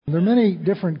There are many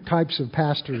different types of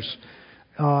pastors,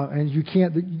 and you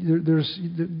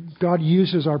can't. God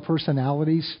uses our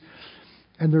personalities,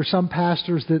 and there are some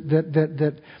pastors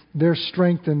that their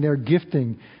strength and their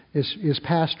gifting is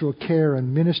pastoral care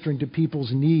and ministering to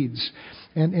people's needs,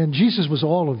 and Jesus was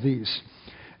all of these.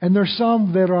 And there's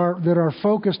some that are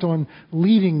focused on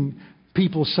leading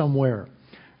people somewhere.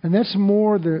 And that's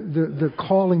more the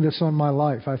calling that's on my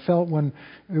life. I felt when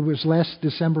it was last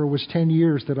December, it was 10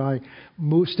 years that I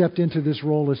stepped into this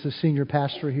role as the senior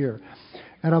pastor here.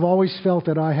 And I've always felt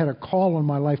that I had a call on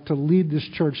my life to lead this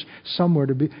church somewhere,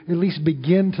 to at least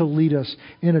begin to lead us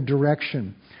in a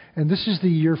direction. And this is the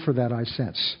year for that, I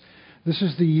sense. This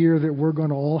is the year that we're going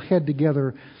to all head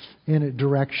together in a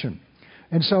direction.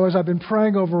 And so as I've been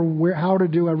praying over how to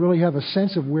do, I really have a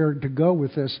sense of where to go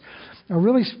with this. I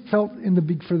really felt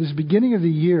for this beginning of the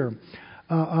year,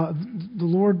 the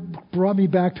Lord brought me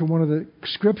back to one of the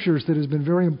scriptures that has been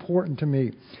very important to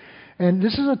me. And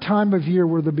this is a time of year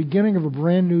where the beginning of a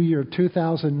brand new year,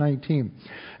 2019.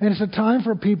 And it's a time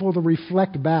for people to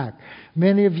reflect back.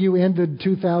 Many of you ended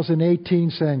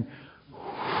 2018 saying,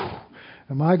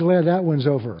 am I glad that one's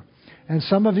over? And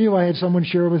some of you, I had someone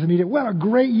share with me, what a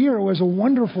great year. It was a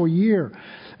wonderful year.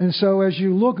 And so as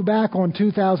you look back on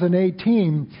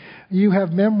 2018, you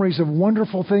have memories of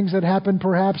wonderful things that happened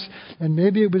perhaps, and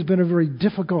maybe it has been a very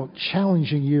difficult,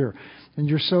 challenging year, and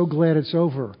you're so glad it's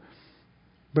over.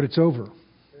 But it's over.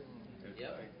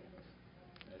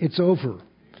 It's over.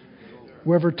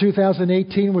 Whether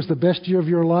 2018 was the best year of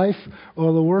your life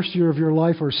or the worst year of your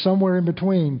life or somewhere in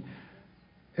between,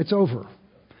 it's over.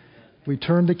 We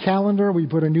turned the calendar. We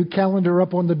put a new calendar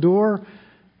up on the door.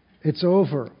 It's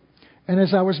over. And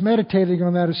as I was meditating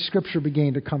on that, a scripture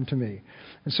began to come to me.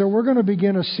 And so we're going to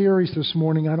begin a series this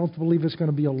morning. I don't believe it's going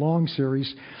to be a long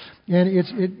series. And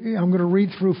I'm going to read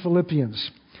through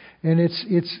Philippians. And it's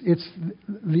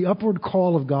the upward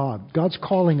call of God. God's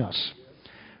calling us.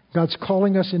 God's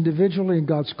calling us individually, and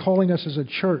God's calling us as a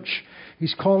church.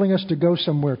 He's calling us to go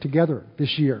somewhere together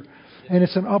this year. And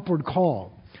it's an upward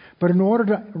call. But in order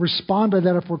to respond to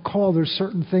that upward call, there's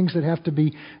certain things that have to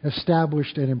be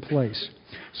established and in place.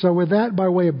 So with that by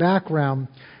way of background,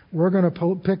 we're going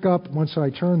to pick up, once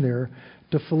I turn there,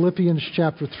 to Philippians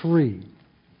chapter 3.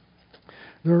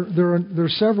 There are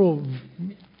several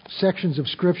sections of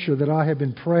Scripture that I have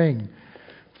been praying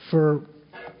for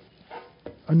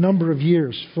a number of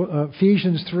years.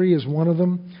 Ephesians 3 is one of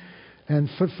them, and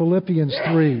Philippians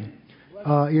 3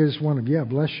 is one of them. Yeah,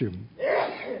 bless you.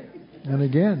 And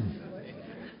again,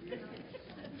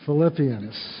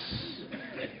 Philippians,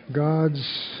 God's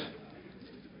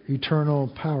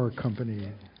eternal power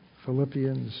company.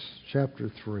 Philippians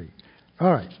chapter 3.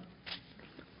 All right.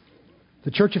 The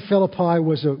church of Philippi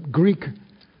was a Greek.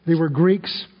 They were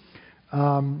Greeks.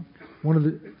 One of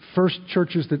the first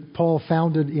churches that Paul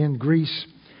founded in Greece.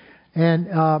 And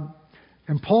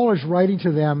Paul is writing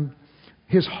to them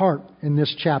his heart in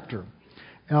this chapter.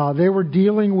 They were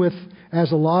dealing with,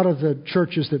 as a lot of the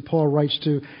churches that Paul writes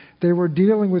to, they were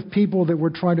dealing with people that were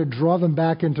trying to draw them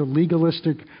back into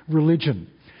legalistic religion.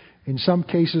 In some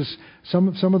cases, some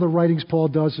of the writings Paul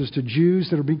does is to Jews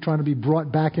that are trying to be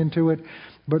brought back into it.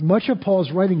 But much of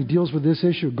Paul's writing deals with this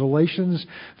issue. Galatians,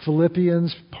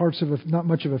 Philippians, not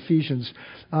much of Ephesians,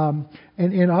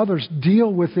 and others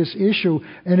deal with this issue.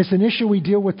 And it's an issue we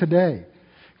deal with today.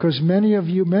 Because many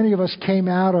of us came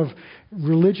out of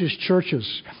religious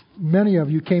churches. Many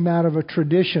of you came out of a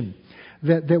tradition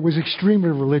that was extremely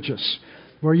religious,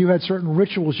 where you had certain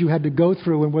rituals you had to go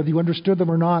through, and whether you understood them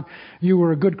or not, you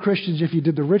were a good Christian if you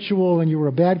did the ritual, and you were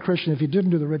a bad Christian if you didn't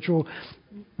do the ritual,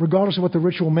 regardless of what the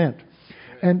ritual meant.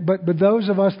 But those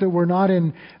of us that were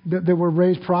that were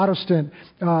raised Protestant,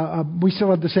 we still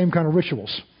have the same kind of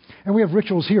rituals, and we have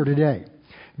rituals here today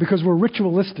because we're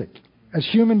ritualistic. As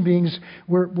human beings,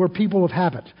 we're people of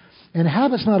habit. And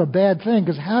habit's not a bad thing,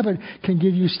 because habit can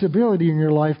give you stability in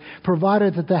your life,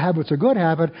 provided that the habit's a good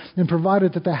habit, and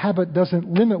provided that the habit doesn't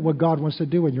limit what God wants to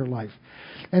do in your life.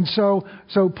 And so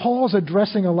Paul's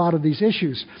addressing a lot of these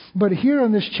issues. But here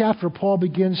in this chapter, Paul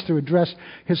begins to address,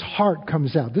 his heart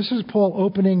comes out. This is Paul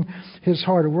opening his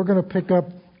heart. And we're going to pick up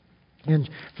in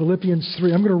Philippians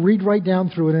 3. I'm going to read right down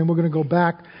through it, and we're going to go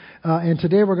back. And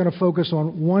today we're going to focus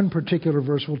on one particular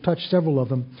verse. We'll touch several of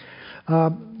them.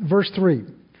 Verse 3.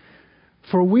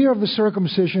 For we are of the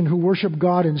circumcision who worship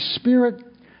God in spirit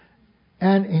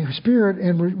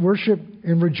and worship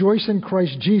and rejoice in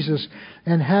Christ Jesus,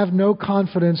 and have no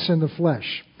confidence in the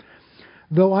flesh.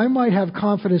 Though I might have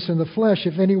confidence in the flesh,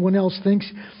 if anyone else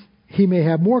thinks he may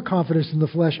have more confidence in the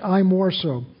flesh, I more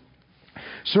so.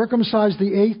 Circumcised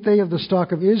the 8th day of the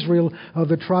stock of Israel of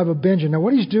the tribe of Benjamin. Now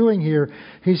what he's doing here,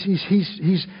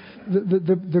 the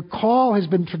call has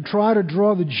been to try to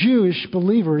draw the Jewish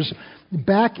believers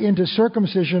back into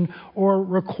circumcision, or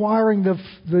requiring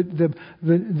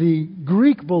the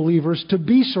Greek believers to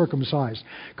be circumcised.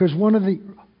 Because one of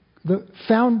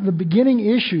the beginning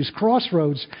issues,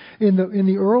 crossroads in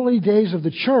the early days of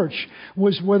the church,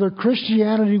 was whether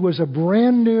Christianity was a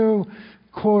brand new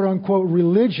quote unquote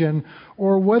religion,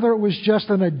 or whether it was just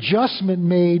an adjustment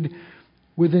made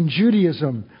within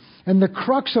Judaism. And the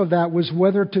crux of that was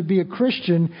whether to be a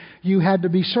Christian you had to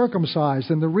be circumcised.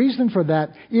 And the reason for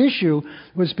that issue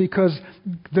was because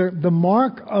the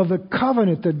mark of the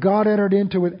covenant that God entered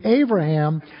into with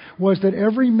Abraham was that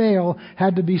every male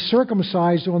had to be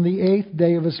circumcised on the 8th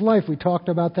day of his life. We talked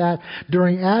about that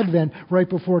during Advent, right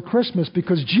before Christmas,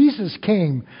 because Jesus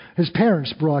came, his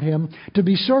parents brought him, to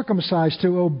be circumcised,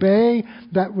 to obey.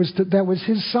 That was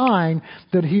his sign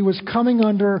that he was coming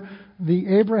under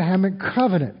the Abrahamic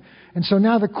covenant. And so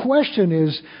now the question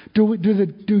is,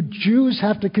 do Jews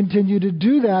have to continue to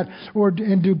do that,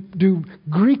 and do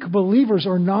Greek believers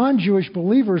or non-Jewish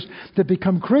believers that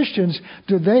become Christians,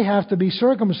 do they have to be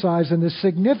circumcised? And the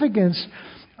significance,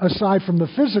 aside from the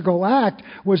physical act,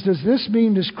 was, does this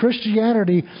mean this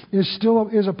Christianity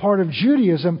is a part of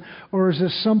Judaism, or is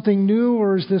this something new,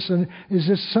 or is this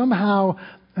somehow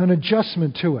an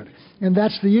adjustment to it? And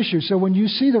that's the issue. So when you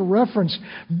see the reference,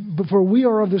 for we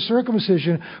are of the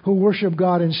circumcision who worship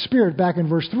God in spirit, back in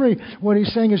verse 3, what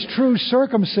he's saying is true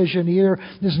circumcision here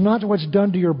is not what's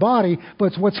done to your body, but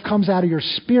it's what comes out of your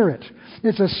spirit.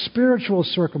 It's a spiritual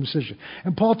circumcision.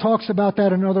 And Paul talks about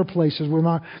that in other places we're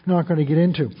not going to get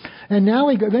into. And now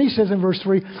then he says in verse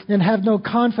 3, and have no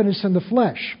confidence in the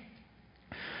flesh.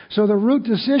 So the root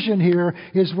decision here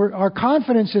is our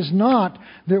confidence is not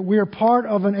that we're part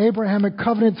of an Abrahamic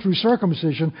covenant through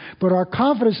circumcision, but our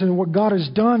confidence in what God has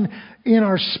done in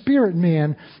our spirit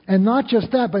man. And not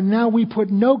just that, but now we put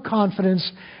no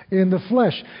confidence in the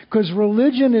flesh. Because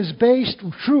religion is based,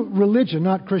 true religion,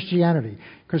 not Christianity.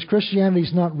 Because Christianity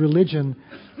is not religion,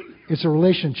 it's a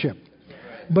relationship.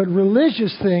 But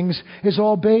religious things is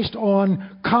all based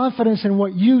on confidence in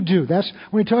what you do. That's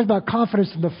when he talks about confidence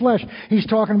in the flesh, he's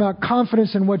talking about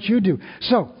confidence in what you do.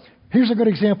 So, here's a good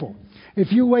example.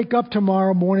 If you wake up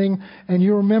tomorrow morning and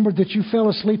you remember that you fell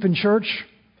asleep in church,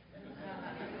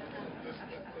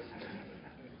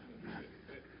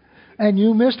 and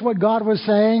you missed what God was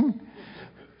saying,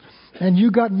 and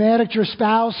you got mad at your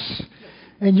spouse,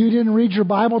 and you didn't read your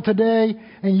Bible today,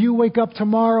 and you wake up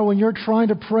tomorrow and you're trying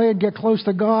to pray and get close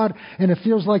to God, and it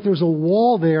feels like there's a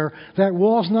wall there, that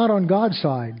wall's not on God's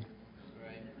side.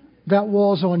 That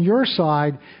wall's on your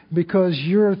side because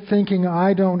you're thinking,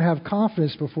 I don't have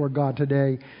confidence before God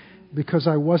today because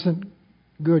I wasn't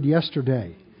good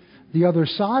yesterday. The other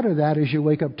side of that is you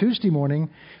wake up Tuesday morning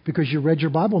because you read your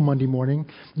Bible Monday morning.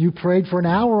 You prayed for an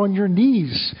hour on your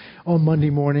knees on Monday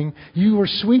morning. You were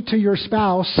sweet to your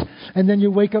spouse. And then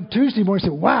you wake up Tuesday morning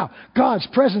and say, wow, God's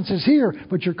presence is here.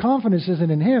 But your confidence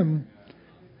isn't in Him.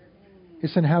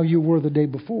 It's in how you were the day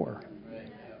before.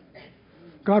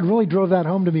 God really drove that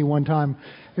home to me one time.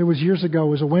 It was years ago. It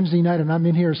was a Wednesday night, and I'm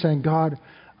in here saying, God,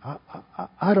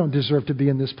 I don't deserve to be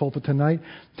in this pulpit tonight.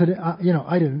 Today,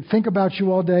 I didn't think about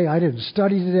you all day. I didn't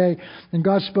study today. And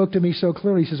God spoke to me so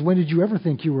clearly. He says, when did you ever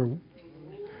think you were?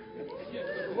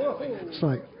 It's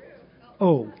like,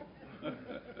 oh.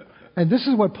 And this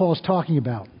is what Paul's talking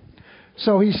about.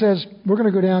 So he says, we're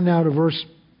going to go down now to verse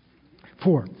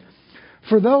 4.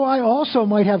 For though I also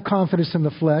might have confidence in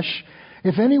the flesh,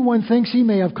 if anyone thinks he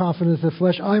may have confidence in the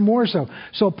flesh, I more so.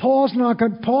 So Paul's not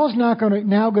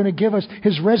going to give us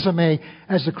his resume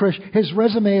as a Christian, his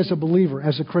resume as a believer,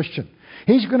 as a Christian.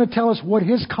 He's going to tell us what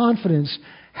his confidence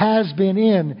has been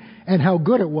in and how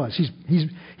good it was.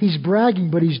 He's bragging,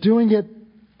 but he's doing it.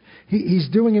 He's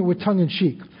doing it with tongue in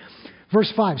cheek.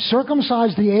 Verse 5,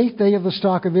 circumcised the 8th day of the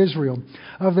stock of Israel,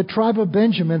 of the tribe of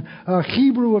Benjamin, a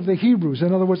Hebrew of the Hebrews.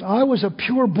 In other words, I was a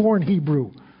pure-born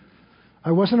Hebrew.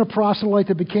 I wasn't a proselyte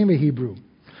that became a Hebrew.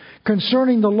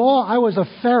 Concerning the law, I was a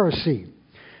Pharisee.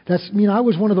 I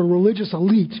was one of the religious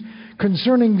elite.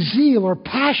 Concerning zeal or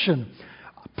passion,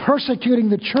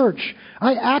 persecuting the church,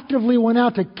 I actively went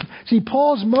out to... See,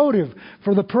 Paul's motive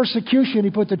for the persecution he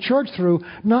put the church through,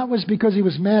 not was because he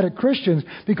was mad at Christians,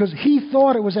 because he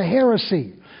thought it was a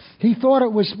heresy. He thought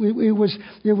it was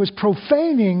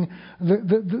profaning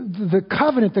the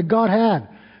covenant that God had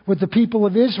with the people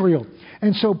of Israel.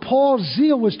 And so Paul's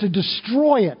zeal was to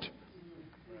destroy it.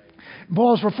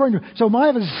 Paul's referring to... So I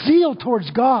have a zeal towards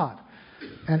God.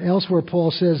 And elsewhere Paul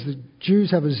says that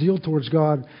Jews have a zeal towards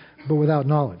God, but without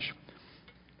knowledge.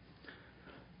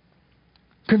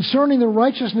 concerning the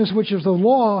righteousness which is the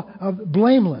law of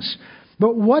blameless.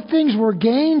 But what things were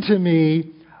gained to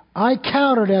me, I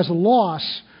counted as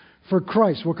loss for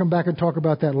Christ. We'll come back and talk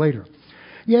about that later.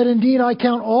 Yet indeed I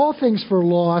count all things for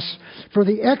loss for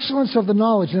the excellence of the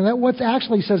knowledge. And that what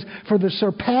actually says for the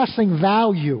surpassing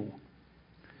value.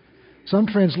 Some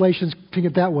translations take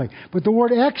it that way. But the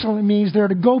word excellent means there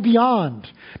to go beyond,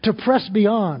 to press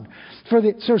beyond. For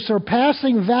the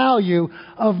surpassing value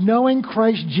of knowing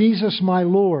Christ Jesus my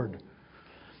Lord.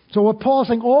 So what Paul's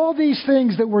saying, all these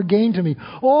things that were gained to me,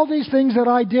 all these things that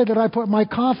I did that I put my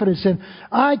confidence in,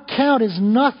 I count as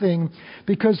nothing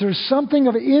because there's something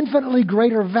of infinitely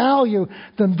greater value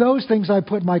than those things I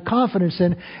put my confidence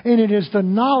in. And it is the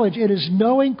knowledge, it is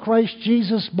knowing Christ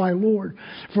Jesus my Lord,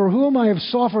 for whom I have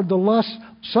suffered the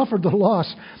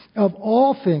loss of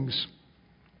all things,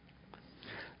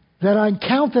 that I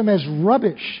count them as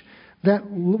rubbish.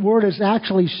 That word is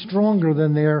actually stronger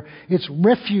than there. It's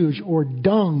refuge or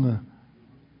dung.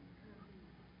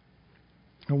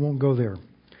 I won't go there.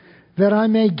 That I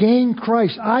may gain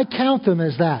Christ. I count them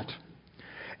as that.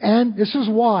 And this is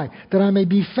why. That I may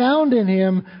be found in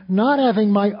Him, not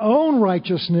having my own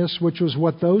righteousness, which was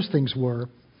what those things were,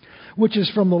 which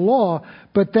is from the law,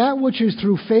 but that which is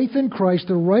through faith in Christ,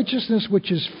 the righteousness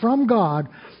which is from God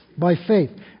by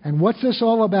faith. And what's this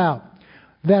all about?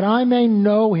 That I may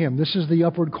know Him. This is the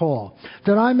upward call.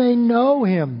 That I may know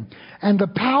Him and the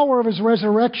power of His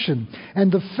resurrection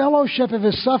and the fellowship of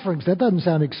His sufferings. That doesn't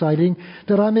sound exciting.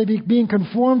 That I may be being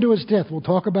conformed to His death. We'll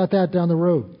talk about that down the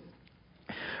road.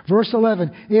 Verse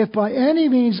 11. If by any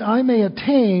means I may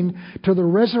attain to the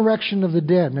resurrection of the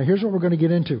dead. Now here's what we're going to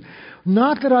get into.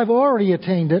 Not that I've already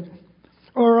attained it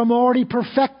or I'm already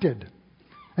perfected.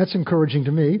 That's encouraging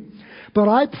to me. But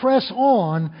I press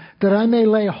on that I may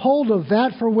lay hold of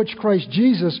that for which Christ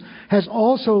Jesus has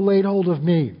also laid hold of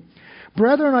me.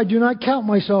 Brethren, I do not count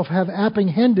myself have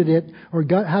apprehended it or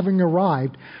having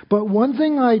arrived. But one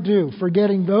thing I do,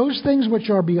 forgetting those things which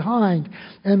are behind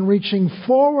and reaching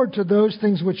forward to those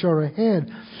things which are ahead,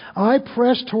 I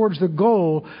press towards the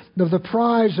goal of the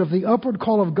prize of the upward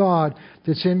call of God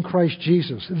that's in Christ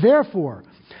Jesus. Therefore,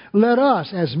 let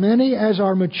us, as many as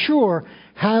are mature,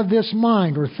 have this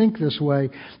mind or think this way.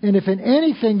 And if in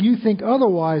anything you think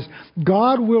otherwise,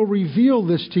 God will reveal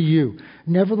this to you.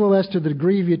 Nevertheless, to the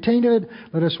degree you attained it,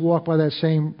 let us walk by that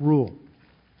same rule.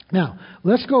 Now,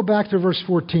 let's go back to verse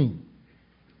 14.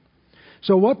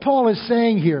 So what Paul is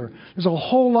saying here, there's a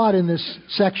whole lot in this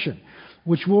section,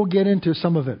 which we'll get into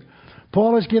some of it.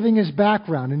 Paul is giving his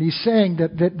background, and he's saying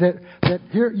that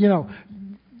here,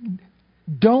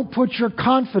 don't put your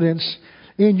confidence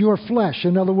in your flesh.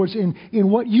 In other words, in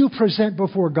what you present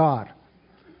before God.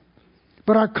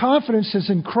 But our confidence is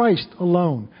in Christ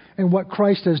alone and what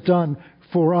Christ has done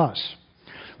for us.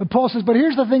 But Paul says, but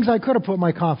here's the things I could have put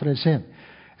my confidence in.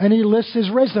 And he lists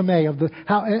his resume of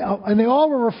and they all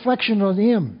were a reflection on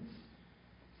him.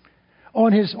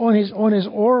 On his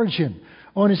origin,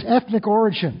 on his ethnic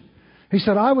origin. He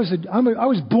said, I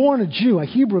was born a Jew, a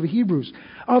Hebrew of the Hebrews,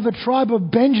 of the tribe of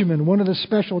Benjamin, one of the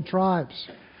special tribes.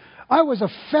 I was a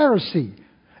Pharisee.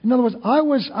 In other words, I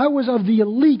was of the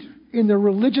elite in their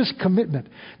religious commitment.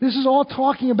 This is all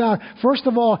talking about, first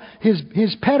of all,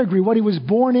 his pedigree, what he was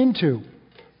born into.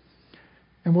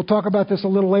 And we'll talk about this a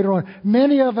little later on.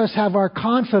 Many of us have our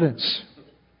confidence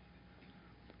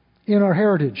in our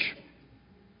heritage.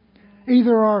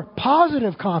 Either our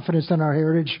positive confidence in our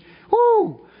heritage,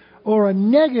 or a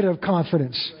negative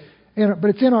confidence. But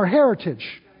it's in our heritage.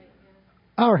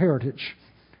 Our heritage.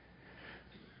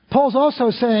 Paul's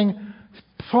also saying,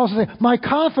 my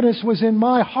confidence was in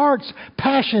my heart's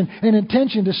passion and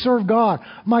intention to serve God.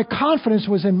 My confidence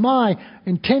was in my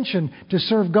intention to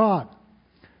serve God.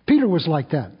 Peter was like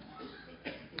that.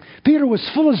 Peter was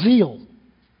full of zeal.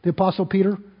 The Apostle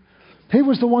Peter. He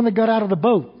was the one that got out of the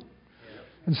boat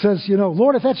and says,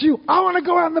 Lord, if that's you, I want to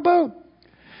go out in the boat.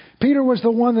 Peter was the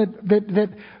one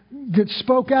that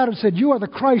spoke out and said, you are the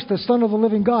Christ, the Son of the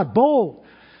living God. Bold.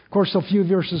 Of course, a few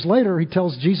verses later, he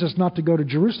tells Jesus not to go to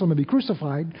Jerusalem and be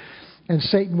crucified, and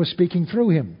Satan was speaking through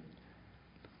him.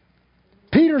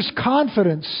 Peter's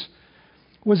confidence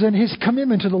was in his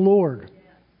commitment to the Lord.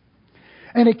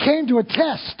 And it came to a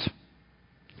test.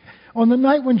 On the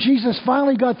night when Jesus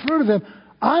finally got through to them,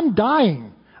 I'm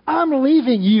dying. I'm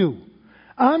leaving you.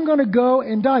 I'm going to go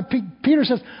and die. Peter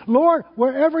says, Lord,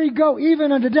 wherever you go,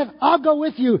 even unto death, I'll go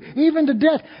with you, even to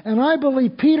death. And I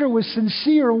believe Peter was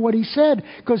sincere in what he said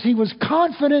because he was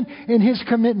confident in his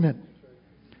commitment.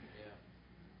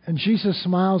 And Jesus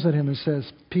smiles at him and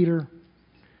says, Peter,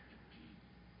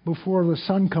 before the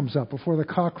sun comes up, before the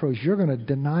cock crows, you're going to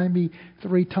deny me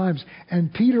 3 times.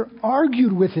 And Peter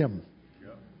argued with him.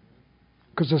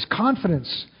 because his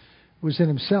confidence was in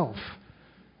himself.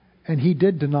 And he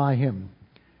did deny him.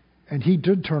 And he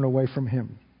did turn away from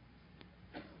him.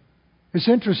 It's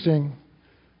interesting.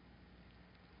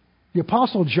 The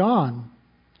Apostle John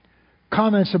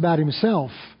comments about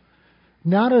himself,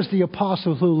 not as the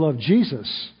apostle who loved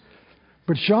Jesus,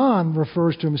 but John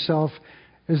refers to himself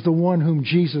as the one whom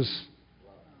Jesus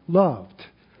loved.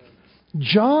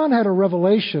 John had a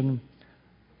revelation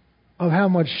of how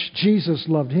much Jesus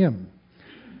loved him.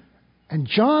 And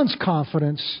John's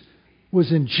confidence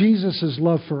was in Jesus'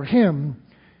 love for him,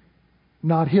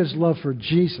 not his love for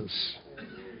Jesus.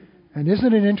 And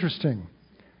isn't it interesting?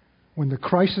 When the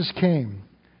crisis came,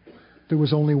 there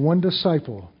was only one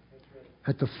disciple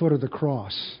at the foot of the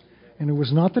cross. And it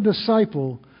was not the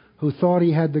disciple who thought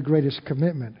he had the greatest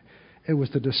commitment. It was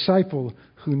the disciple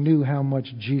who knew how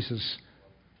much Jesus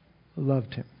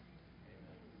loved him.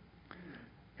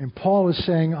 And Paul is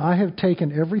saying, I have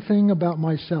taken everything about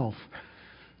myself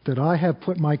that I have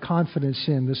put my confidence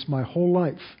in this my whole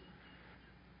life,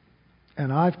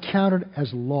 and I've counted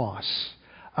as loss.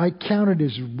 I counted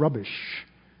as rubbish.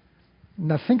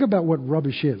 Now think about what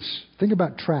rubbish is. Think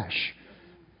about trash.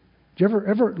 Do you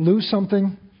ever lose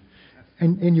something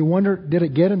and you wonder, did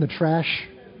it get in the trash?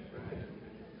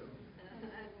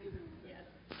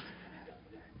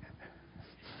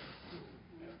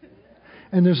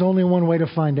 And there's only one way to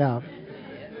find out.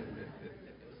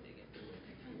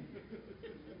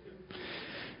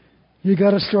 You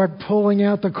got to start pulling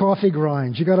out the coffee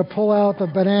grinds. You got to pull out the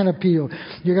banana peel.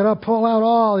 You got to pull out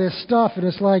all this stuff, and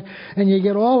it's like, and you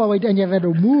get all the way down. You have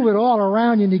to move it all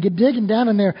around you, and you get digging down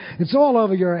in there. It's all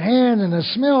over your hand, and the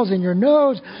smells in your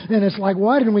nose, and it's like,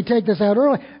 why didn't we take this out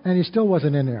early? And he still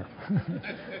wasn't in there.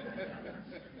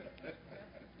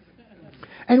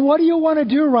 And what do you want to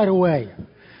do right away?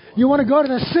 You want to go to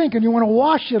the sink and you want to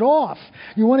wash it off.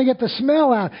 You want to get the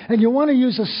smell out. And you want to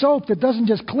use a soap that doesn't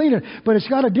just clean it, but it's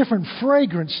got a different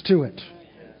fragrance to it.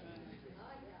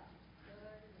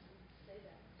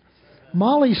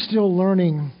 Molly's still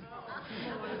learning.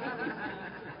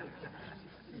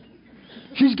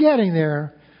 She's getting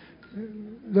there.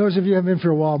 Those of you who have been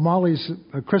for a while, Molly's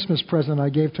a Christmas present I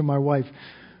gave to my wife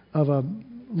of a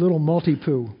little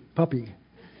Maltipoo puppy.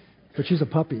 But she's a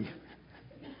puppy.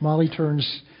 Molly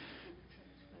turns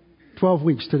 12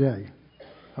 weeks today,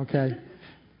 okay?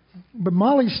 But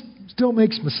Molly still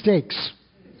makes mistakes,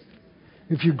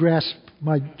 if you grasp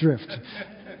my drift,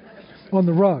 on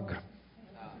the rug.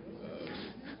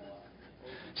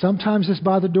 Sometimes it's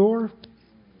by the door.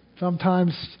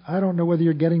 Sometimes I don't know whether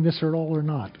you're getting this at all or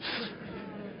not.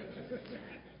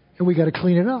 And we got to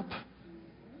clean it up.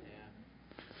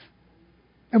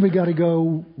 And we got to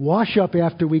go wash up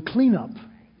after we clean up.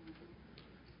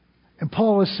 And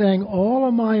Paul is saying, all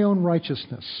of my own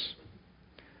righteousness,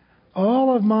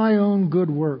 all of my own good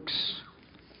works,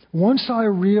 once I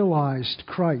realized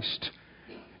Christ,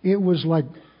 it was like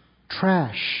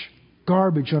trash,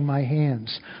 garbage on my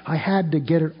hands. I had to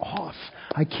get it off.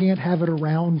 I can't have it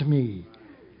around me.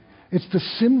 It's the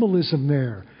symbolism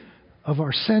there of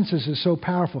our senses is so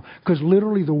powerful, because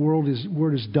literally the word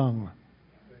is dung.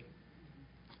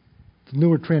 The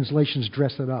newer translations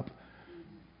dress it up.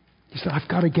 He said, I've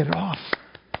got to get it off.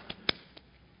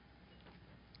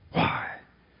 Why?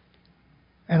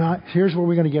 And here's where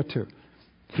we're going to get to.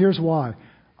 Here's why.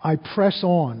 I press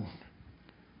on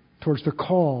towards the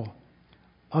call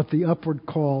of the upward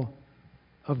call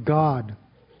of God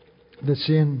that's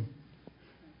in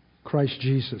Christ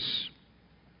Jesus.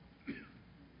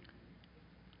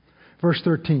 Verse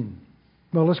 13.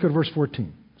 Well, let's go to verse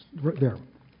 14. Right there.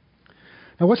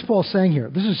 Now, what's Paul saying here?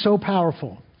 This is so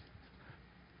powerful.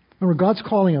 Remember, God's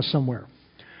calling us somewhere.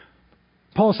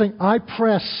 Paul's saying, I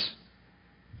press.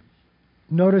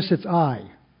 Notice it's I.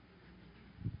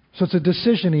 So it's a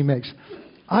decision he makes.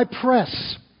 I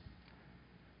press.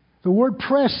 The word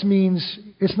press means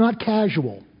it's not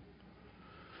casual.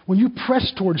 When you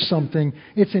press towards something,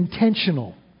 it's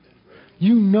intentional.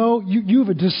 You know,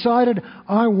 you've decided,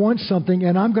 I want something,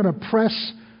 and I'm going to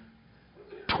press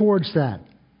towards that.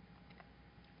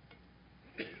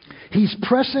 He's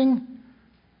pressing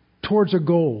towards a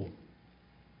goal.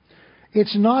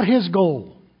 It's not his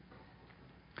goal,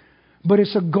 but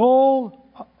it's a goal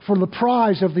for the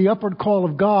prize of the upward call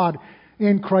of God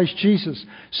in Christ Jesus.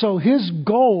 So his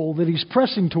goal that he's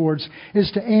pressing towards is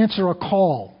to answer a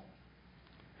call.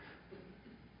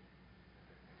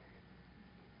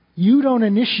 You don't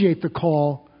initiate the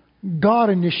call, God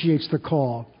initiates the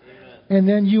call. Amen. And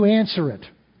then you answer it.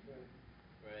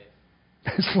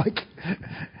 Right. It's like,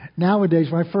 Nowadays,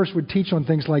 when I first would teach on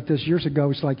things like this years ago,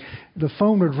 it's like the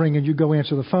phone would ring and you go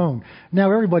answer the phone.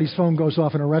 Now everybody's phone goes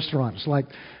off in a restaurant. It's like,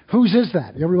 whose is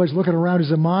that? Everybody's looking around.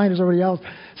 Is it mine? Is everybody else?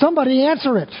 Somebody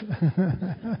answer it.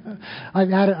 I've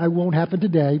had it. It won't happen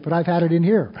today, but I've had it in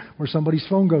here where somebody's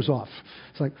phone goes off.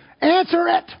 It's like, answer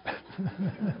it.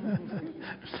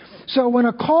 So when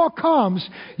a call comes,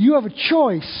 you have a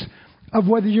choice of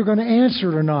whether you're going to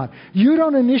answer it or not. You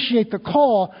don't initiate the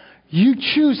call. You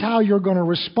choose how you're going to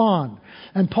respond.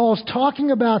 And Paul's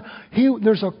talking about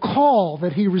there's a call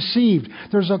that he received.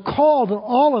 There's a call that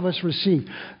all of us receive.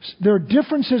 There are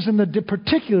differences in the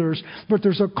particulars, but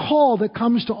there's a call that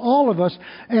comes to all of us,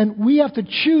 and we have to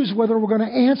choose whether we're going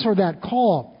to answer that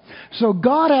call. So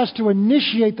God has to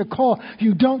initiate the call.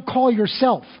 You don't call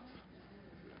yourself.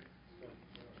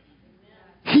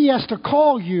 He has to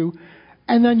call you,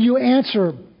 and then you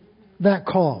answer that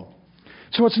call.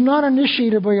 So it's not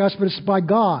initiated by us, but it's by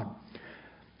God.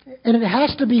 And it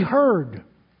has to be heard.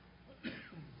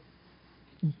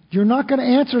 You're not going to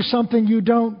answer something you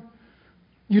don't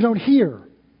hear.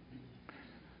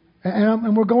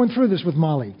 And we're going through this with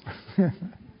Molly.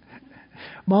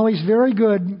 Molly's very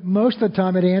good most of the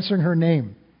time at answering her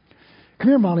name. Come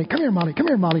here, Molly. Come here, Molly. Come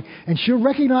here, Molly. And she'll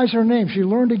recognize her name. She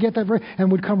learned to get that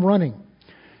and would come running.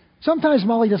 Sometimes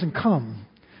Molly doesn't come.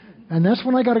 And that's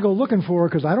when I got to go looking for her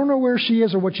because I don't know where she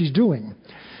is or what she's doing.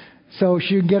 So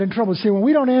she can get in trouble. See, when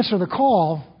we don't answer the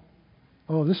call,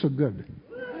 oh, this is good.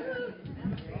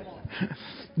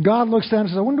 God looks down and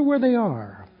says, I wonder where they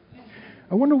are.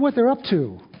 I wonder what they're up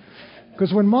to.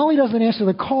 Because when Molly doesn't answer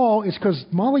the call, it's because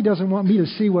Molly doesn't want me to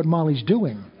see what Molly's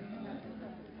doing.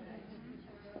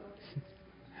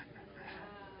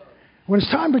 When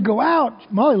it's time to go out,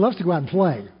 Molly loves to go out and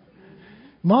play.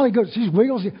 Molly goes, she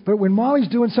wiggles. But when Molly's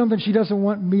doing something she doesn't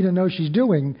want me to know she's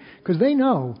doing, because they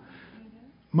know,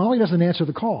 Molly doesn't answer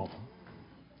the call.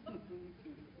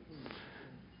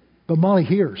 But Molly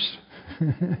hears.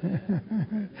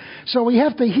 So we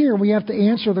have to hear, we have to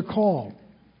answer the call.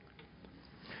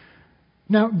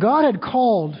 Now, God had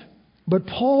called, but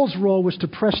Paul's role was to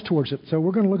press towards it. So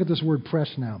we're going to look at this word press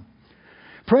now.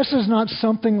 Press is not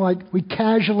something like we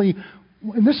casually,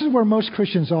 and this is where most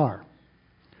Christians are.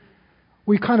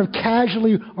 We kind of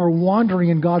casually are wandering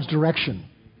in God's direction.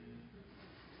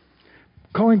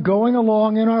 Going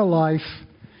along in our life,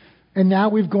 and now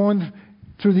we've gone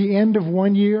through the end of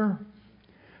 1 year,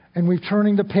 and we've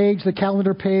turning the page, the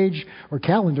calendar page, or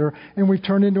calendar, and we've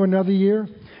turned into another year.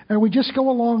 And we just go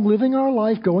along living our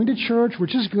life, going to church,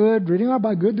 which is good, reading our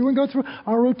Bible, go through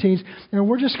our routines, and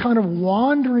we're just kind of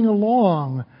wandering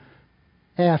along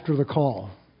after the call.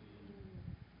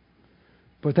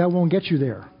 But that won't get you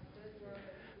there.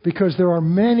 Because there are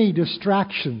many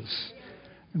distractions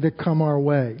that come our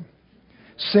way.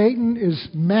 Satan is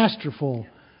masterful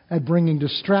at bringing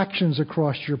distractions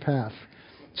across your path.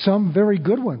 Some very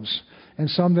good ones, and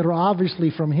some that are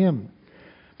obviously from him.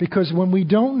 Because when we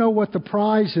don't know what the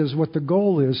prize is, what the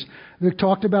goal is, we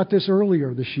talked about this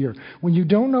earlier this year. When you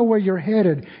don't know where you're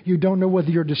headed, you don't know whether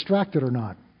you're distracted or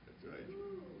not.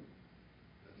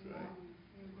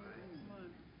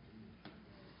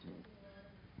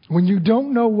 When you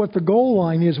don't know what the goal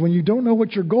line is, when you don't know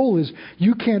what your goal is,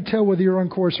 you can't tell whether you're on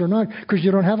course or not because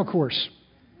you don't have a course.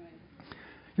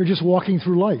 You're just walking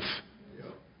through life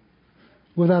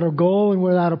without a goal and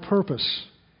without a purpose.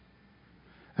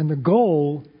 And the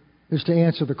goal is to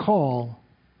answer the call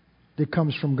that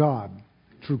comes from God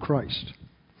through Christ.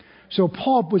 So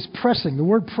Paul was pressing. The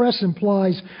word press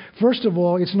implies, first of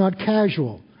all, it's not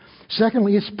casual.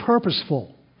 Secondly, it's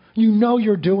purposeful. You know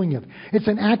you're doing it. It's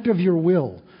an act of your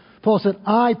will. Paul said,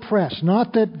 I press.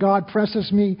 Not that God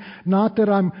presses me. Not that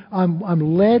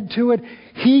I'm led to it.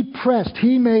 He pressed.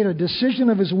 He made a decision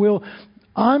of his will.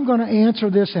 I'm going to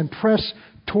answer this and press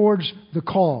towards the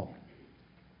call.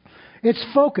 It's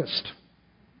focused.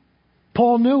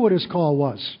 Paul knew what his call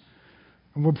was.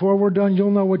 And before we're done, you'll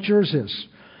know what yours is.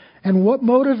 And what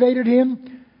motivated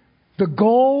him? The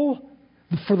goal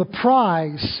for the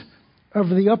prize of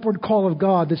the upward call of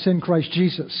God that's in Christ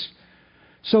Jesus.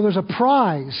 So there's a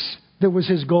prize that was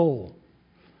his goal.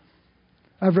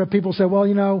 I've read people say,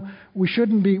 well, we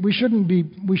shouldn't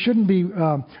be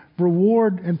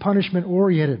reward and punishment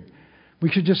oriented. We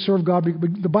should just serve God.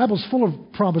 The Bible's full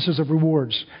of promises of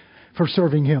rewards for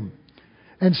serving him.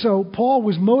 And so Paul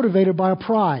was motivated by a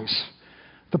prize.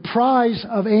 The prize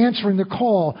of answering the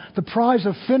call. The prize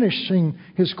of finishing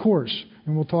his course.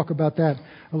 And we'll talk about that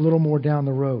a little more down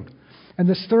the road. And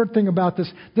this third thing about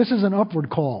this is an upward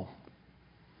call.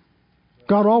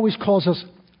 God always calls us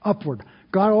upward.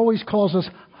 God always calls us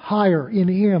higher in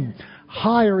him.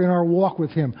 Higher in our walk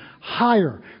with him.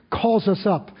 Higher. Calls us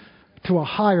up to a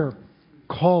higher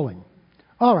calling.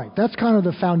 All right, that's kind of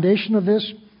the foundation of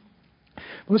this.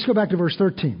 Let's go back to verse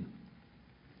 13.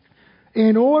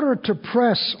 In order to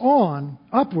press on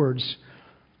upwards,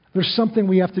 there's something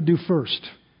we have to do first.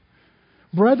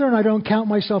 Brethren, I don't count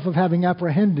myself of having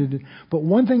apprehended, but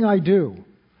one thing I do.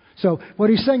 So what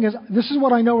he's saying is, this is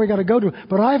what I know we got to go to,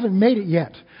 but I haven't made it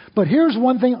yet. But here's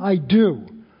one thing I do.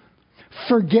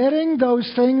 Forgetting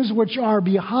those things which are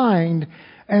behind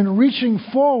and reaching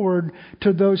forward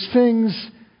to those things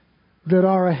that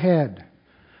are ahead.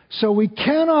 So we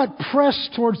cannot press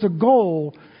towards the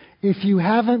goal if you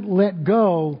haven't let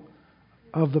go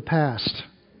of the past.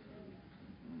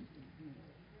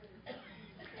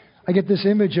 I get this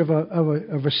image of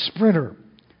a sprinter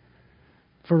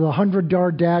for the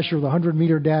 100-yard dash or the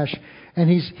 100-meter dash, and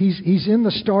he's in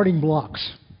the starting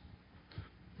blocks.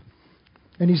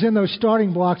 And he's in those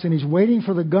starting blocks, and he's waiting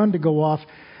for the gun to go off.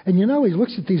 And he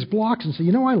looks at these blocks and says,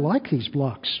 I like these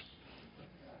blocks.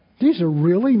 These are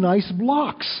really nice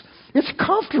blocks. It's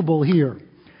comfortable here.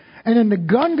 And then the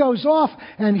gun goes off,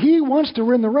 and he wants to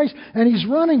win the race, and he's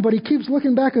running, but he keeps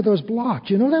looking back at those blocks.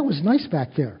 That was nice back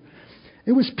there.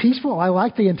 It was peaceful. I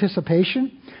like the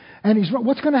anticipation. And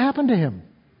what's going to happen to him?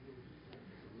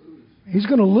 He's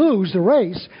going to lose the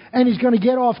race, and he's going to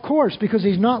get off course because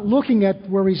he's not looking at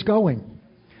where he's going.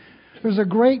 There's a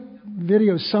great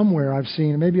video somewhere I've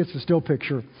seen, maybe it's a still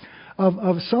picture,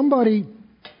 of somebody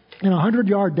in a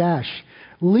 100-yard dash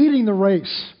leading the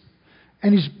race.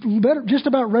 And he's just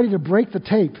about ready to break the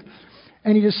tape.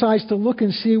 And he decides to look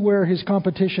and see where his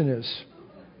competition is.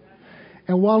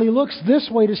 And while he looks this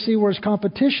way to see where his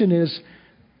competition is,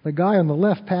 the guy on the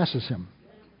left passes him.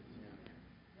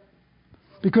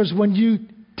 Because when you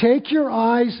take your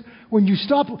eyes, when you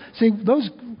stop, see, those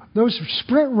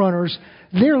sprint runners,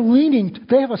 they're leaning,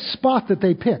 they have a spot that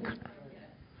they pick.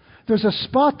 There's a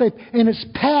spot and it's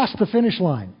past the finish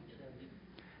line.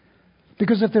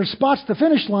 Because if there's spots to the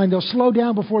finish line, they'll slow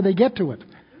down before they get to it.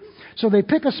 So they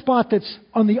pick a spot that's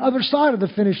on the other side of the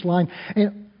finish line,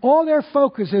 and all their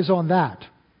focus is on that.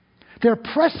 They're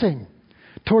pressing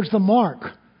towards the mark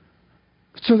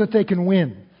so that they can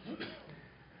win.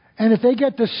 And if they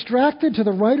get distracted to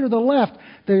the right or the left,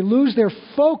 they lose their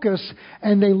focus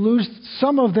and they lose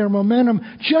some of their momentum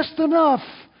just enough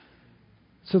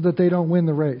so that they don't win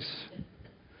the race.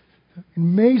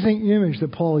 Amazing image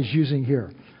that Paul is using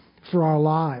here for our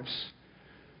lives.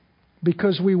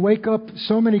 Because we wake up,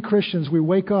 so many Christians, we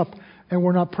wake up and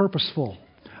we're not purposeful.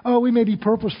 Oh, we may be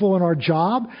purposeful in our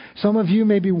job. Some of you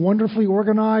may be wonderfully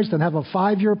organized and have a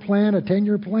 5-year plan, a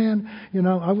 10-year plan.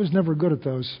 I was never good at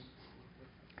those.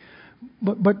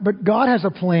 But God has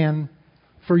a plan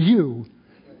for you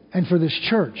and for this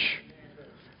church.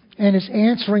 And it's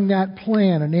answering that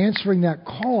plan and answering that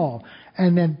call.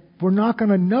 And then we're not going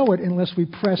to know it unless we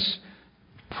press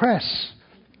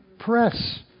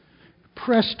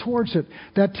towards it.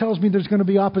 That tells me there's going to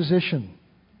be opposition.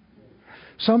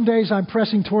 Some days I'm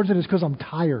pressing towards it is because I'm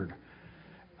tired.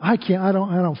 I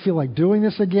don't feel like doing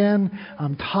this again.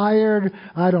 I'm tired.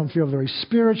 I don't feel very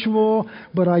spiritual,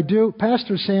 but I do.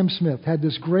 Pastor Sam Smith had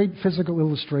this great physical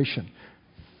illustration.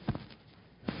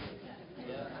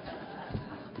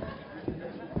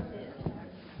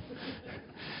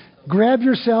 Grab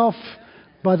yourself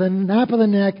by the nape of the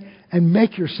neck and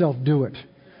make yourself do it.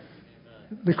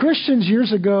 The Christians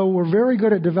years ago were very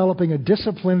good at developing a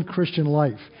disciplined Christian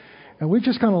life. And we've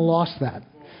just kind of lost that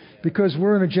because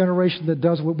we're in a generation that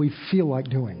does what we feel like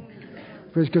doing.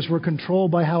 Because we're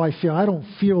controlled by how I feel. I don't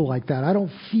feel like that. I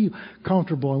don't feel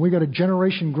comfortable. And we've got a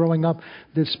generation growing up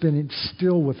that's been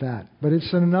instilled with that. But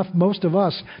it's enough, most of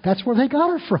us, that's where they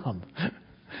got it from.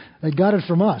 They got it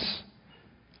from us.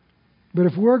 But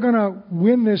if we're going to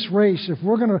win this race, if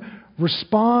we're going to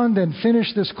respond and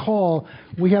finish this call,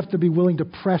 we have to be willing to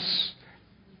press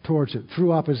towards it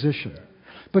through opposition.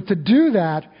 But to do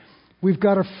that, we've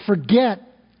got to forget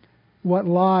what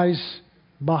lies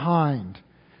behind.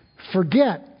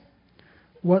 Forget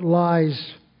what lies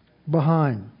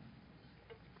behind.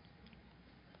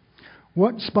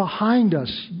 What's behind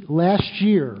us last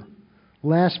year,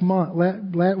 last month,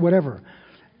 whatever,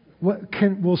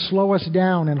 will slow us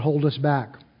down and hold us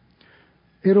back.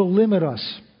 It'll limit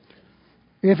us.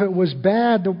 If it was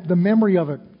bad, the memory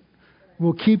of it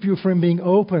will keep you from being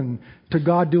open to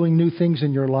God doing new things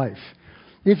in your life.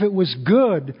 If it was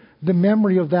good, the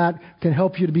memory of that can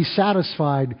help you to be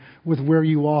satisfied with where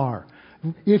you are.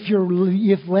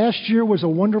 If last year was a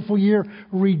wonderful year,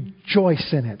 rejoice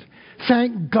in it.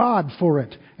 Thank God for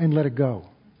it and let it go.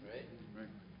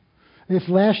 If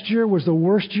last year was the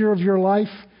worst year of your life,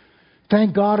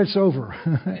 thank God it's over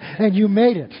and you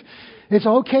made it. It's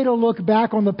okay to look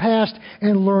back on the past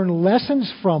and learn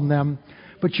lessons from them,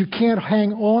 but you can't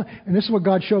hang on. And this is what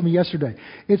God showed me yesterday.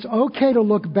 It's okay to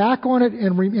look back on it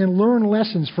and learn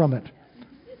lessons from it.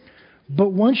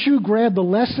 But once you grab the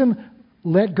lesson,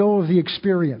 let go of the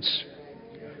experience.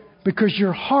 Because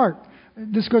your heart,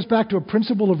 this goes back to a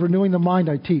principle of renewing the mind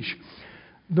I teach.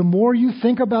 The more you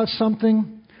think about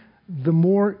something, the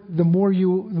more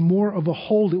of a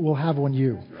hold it will have on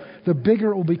you. The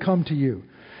bigger it will become to you.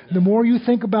 The more you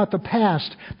think about the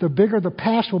past, the bigger the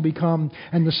past will become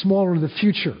and the smaller the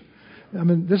future. I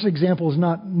mean, this example is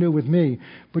not new with me,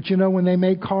 but you know when they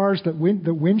make cars, the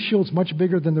windshield's much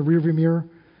bigger than the rearview mirror?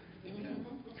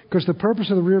 Because the purpose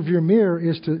of the rearview mirror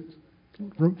is to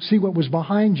see what was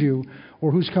behind you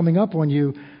or who's coming up on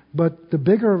you, but the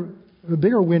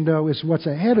bigger window is what's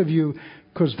ahead of you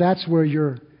because that's where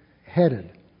you're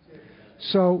headed.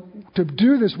 So to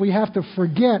do this, we have to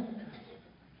forget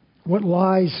what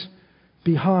lies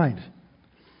behind.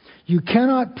 You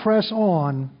cannot press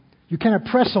on. You cannot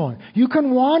press on. You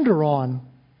can wander on.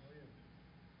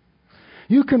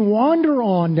 You can wander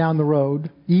on down the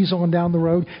road, ease on down the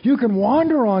road. You can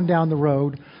wander on down the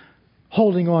road,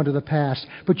 holding on to the past.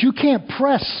 But you can't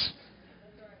press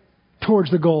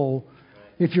towards the goal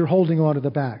if you're holding on to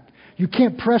the back. You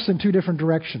can't press in two different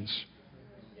directions.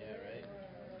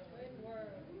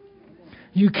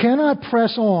 You cannot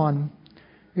press on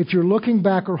if you're looking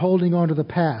back or holding on to the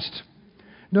past.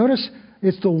 Notice,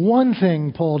 it's the one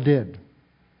thing Paul did.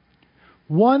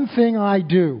 One thing I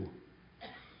do.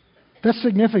 That's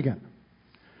significant.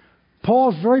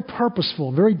 Paul is very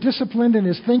purposeful, very disciplined in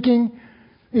his thinking,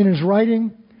 in his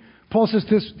writing. Paul says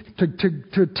this,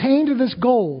 to attain to this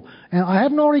goal, and I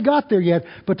haven't already got there yet,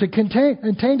 but to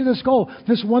attain to this goal,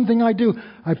 this one thing I do,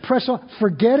 I press on,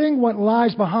 forgetting what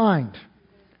lies behind.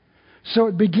 So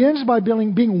it begins by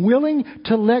being willing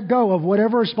to let go of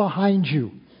whatever is behind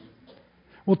you.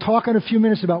 We'll talk in a few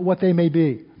minutes about what they may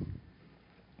be.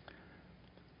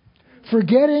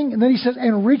 Forgetting, and then he says,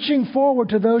 and reaching forward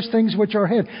to those things which are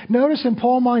ahead. Notice in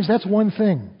Paul's mind, that's one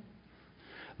thing.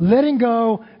 Letting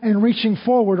go and reaching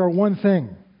forward are one thing.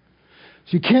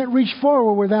 So you can't reach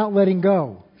forward without letting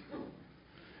go.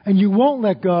 And you won't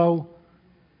let go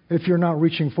if you're not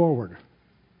reaching forward.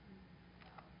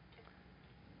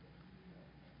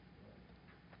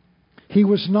 He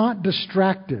was not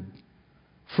distracted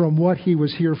from what he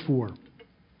was here for.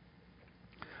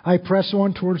 I press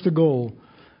on towards the goal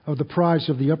of the prize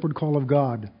of the upward call of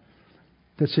God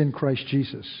that's in Christ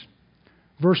Jesus.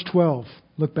 Verse 12,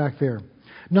 look back there.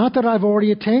 Not that I've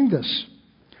already attained this.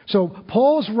 So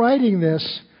Paul's writing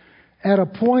this at a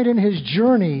point in his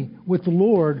journey with the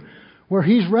Lord where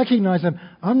he's recognizing,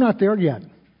 I'm not there yet.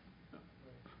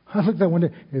 I looked at that one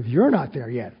day, if you're not there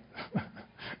yet,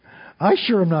 I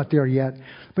sure am not there yet.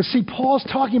 But see, Paul's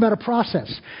talking about a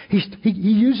process. He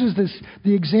uses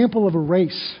the example of a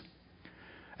race.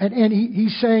 And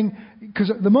he's saying,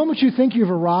 because the moment you think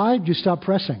you've arrived, you stop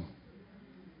pressing.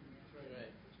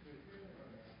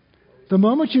 The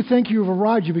moment you think you've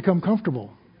arrived, you become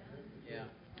comfortable.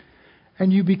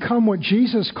 And you become what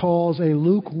Jesus calls a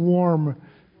lukewarm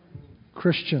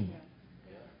Christian.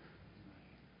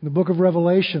 In the book of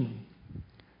Revelation,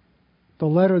 the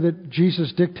letter that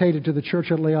Jesus dictated to the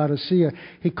church at Laodicea,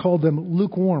 he called them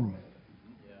lukewarm.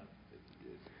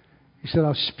 He said,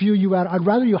 I'll spew you out. I'd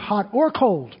rather you hot or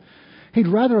cold. He'd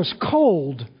rather us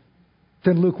cold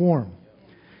than lukewarm.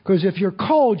 Because if you're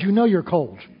cold, you know you're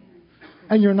cold.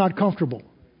 And you're not comfortable.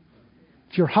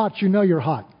 If you're hot, you know you're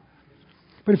hot.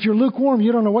 But if you're lukewarm,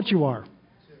 you don't know what you are.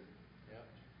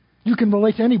 You can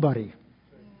relate to anybody.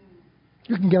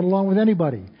 You can get along with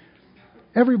anybody.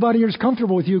 Everybody is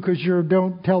comfortable with you because you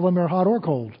don't tell them they're hot or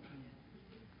cold.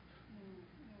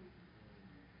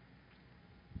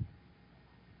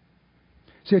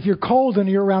 See, if you're cold and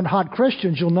you're around hot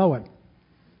Christians, you'll know it.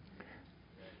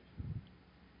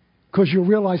 Because you'll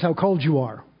realize how cold you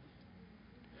are.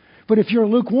 But if you're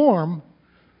lukewarm,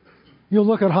 you'll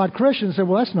look at hot Christians and say,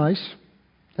 well, that's nice.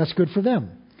 That's good for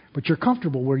them. But you're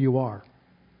comfortable where you are.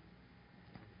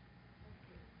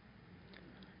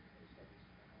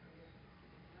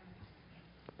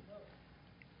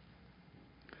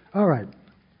 All right.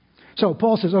 So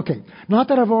Paul says, okay, not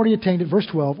that I've already attained it, verse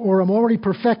 12, or I'm already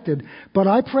perfected, but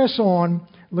I press on,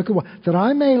 look at what, that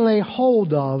I may lay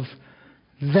hold of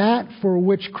that for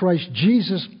which Christ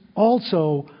Jesus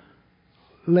also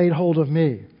laid hold of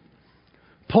me.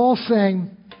 Paul's saying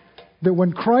that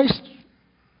when Christ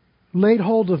laid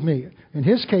hold of me, in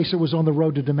his case it was on the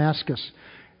road to Damascus.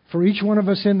 For each one of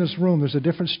us in this room, there's a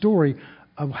different story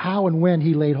of how and when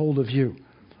he laid hold of you.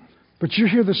 But you're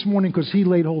here this morning because he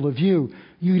laid hold of you.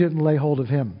 You didn't lay hold of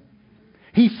him.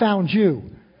 He found you.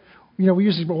 You know, we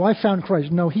usually say, well, I found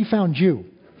Christ. No, He found you.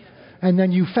 And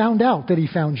then you found out that He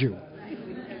found you.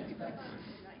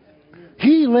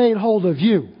 He laid hold of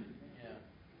you.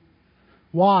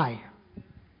 Why?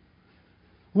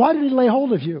 Why did He lay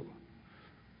hold of you?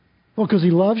 Well, because He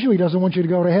loves you. He doesn't want you to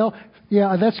go to hell.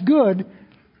 Yeah, that's good,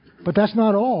 but that's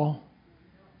not all.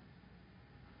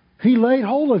 He laid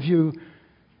hold of you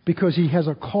because He has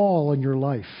a call in your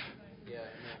life.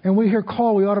 And we hear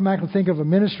call, we automatically think of a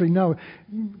ministry. No,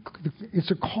 it's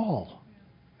a call.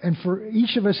 And for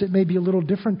each of us, it may be a little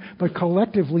different, but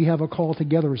collectively have a call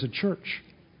together as a church.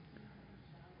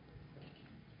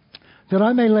 That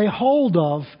I may lay hold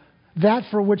of that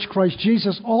for which Christ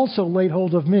Jesus also laid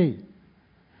hold of me.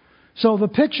 So the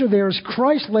picture there is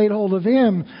Christ laid hold of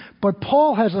him, but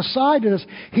Paul has a side to this.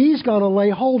 He's got to lay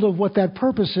hold of what that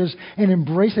purpose is and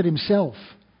embrace it himself.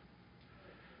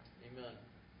 Amen.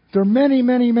 There are many,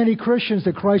 many, many Christians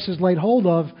that Christ has laid hold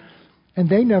of, and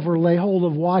they never lay hold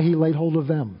of why He laid hold of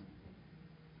them.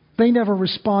 They never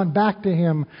respond back to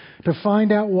Him to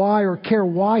find out why or care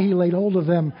why He laid hold of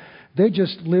them. They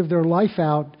just live their life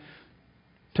out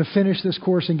to finish this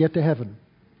course and get to heaven.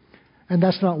 And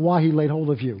that's not why He laid hold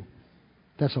of you.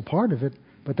 That's a part of it,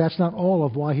 but that's not all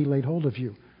of why He laid hold of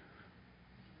you.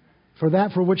 For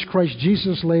that for which Christ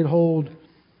Jesus laid hold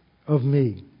of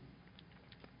me.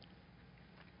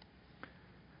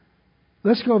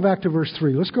 Let's go back to verse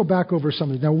 3. Let's go back over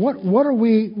something. Now, what are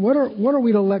we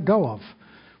to let go of?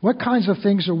 What kinds of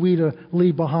things are we to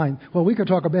leave behind? Well, we could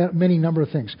talk about many number of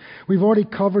things. We've already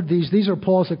covered these. These are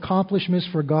Paul's accomplishments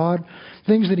for God,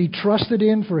 things that he trusted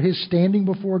in for his standing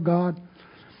before God.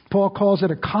 Paul calls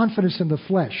it a confidence in the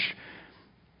flesh,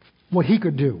 what he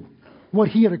could do, what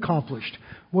he had accomplished,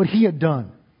 what he had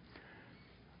done.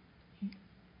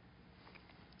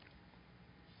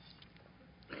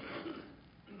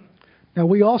 Now,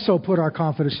 we also put our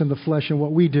confidence in the flesh in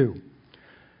what we do.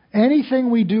 Anything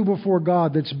we do before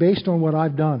God that's based on what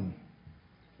I've done.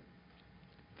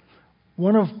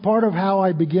 Part of how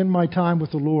I begin my time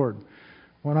with the Lord,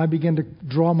 when I begin to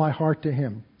draw my heart to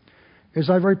Him, is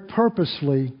I very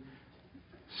purposefully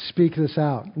speak this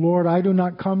out. Lord, I do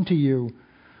not come to you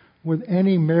with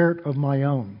any merit of my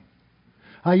own.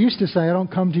 I used to say, I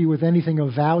don't come to you with anything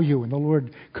of value. And the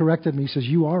Lord corrected me. He says,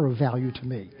 you are of value to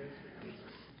me.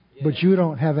 But you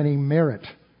don't have any merit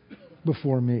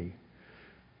before me.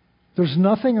 There's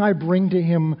nothing I bring to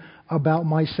Him about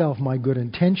myself, my good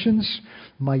intentions,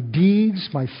 my deeds,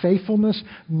 my faithfulness.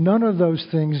 None of those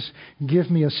things give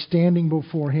me a standing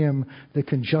before Him that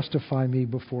can justify me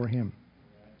before Him.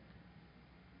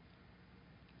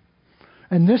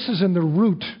 And this is in the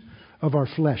root of our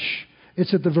flesh.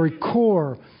 It's at the very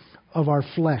core of our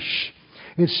flesh.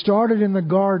 It started in the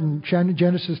garden,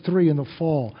 Genesis 3, in the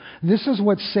fall. This is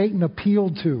what Satan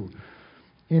appealed to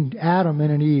in Adam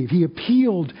and in Eve. He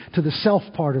appealed to the self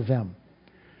part of them.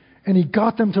 And he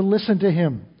got them to listen to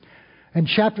him. And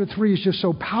chapter 3 is just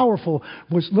so powerful.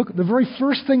 Look, the very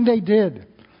first thing they did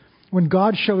when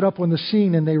God showed up on the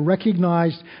scene and they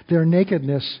recognized their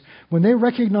nakedness. When they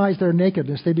recognized their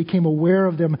nakedness, they became aware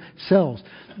of themselves.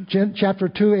 Chapter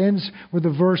 2 ends with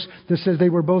a verse that says they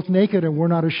were both naked and were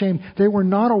not ashamed. They were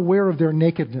not aware of their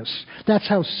nakedness. That's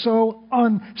how so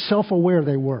unself-aware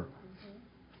they were.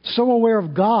 So aware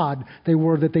of God they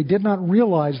were that they did not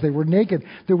realize they were naked.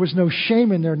 There was no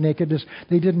shame in their nakedness.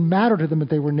 They didn't matter to them that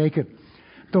they were naked.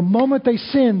 The moment they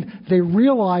sinned, they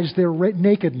realized their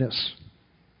nakedness.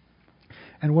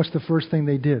 And what's the first thing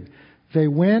they did? They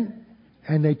went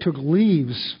and they took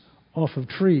leaves off of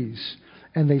trees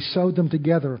and they sewed them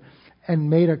together and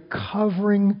made a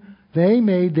covering. They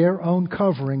made their own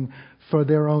covering for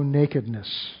their own nakedness.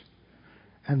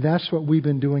 And that's what we've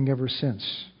been doing ever since.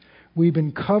 We've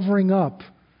been covering up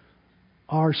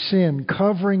our sin,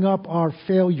 covering up our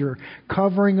failure,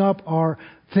 covering up our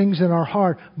things in our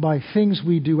heart by things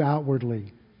we do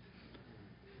outwardly.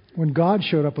 When God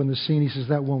showed up on the scene, He says,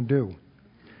 that won't do.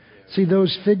 See,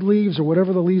 those fig leaves or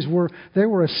whatever the leaves were, they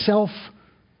were a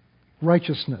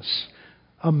self-righteousness,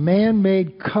 a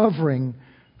man-made covering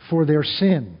for their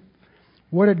sin.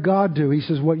 What did God do? He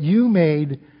says, what you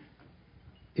made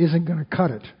isn't going to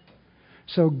cut it.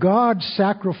 So God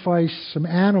sacrificed some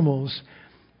animals,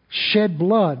 shed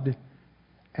blood,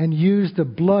 and used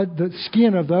the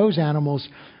skin of those animals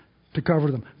to cover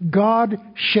them. God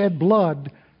shed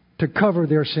blood to cover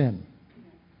their sin.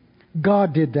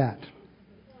 God did that.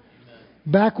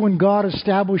 Back when God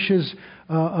establishes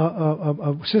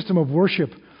a system of worship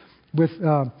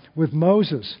with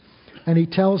Moses, and He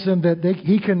tells them that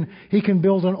he can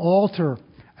build an altar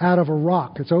out of a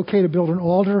rock. It's okay to build an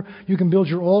altar. You can build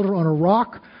your altar on a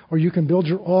rock, or you can build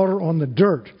your altar on the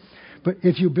dirt. But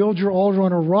if you build your altar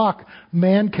on a rock,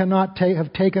 man cannot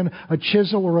have taken a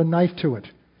chisel or a knife to it.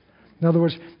 In other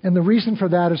words, and the reason for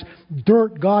that is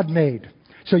dirt God made.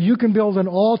 So you can build an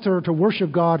altar to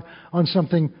worship God on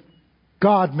something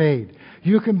God made.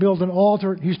 You can build an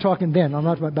altar, he's talking then, I'm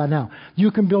not about now.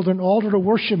 You can build an altar to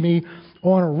worship me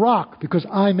on a rock because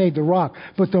I made the rock.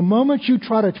 But the moment you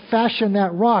try to fashion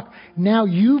that rock, now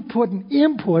you put an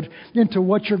input into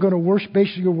what you're going to worship,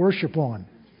 base your worship on.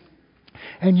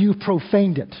 And you've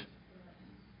profaned it.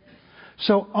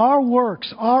 So our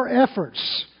works, our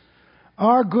efforts,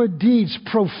 our good deeds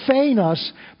profane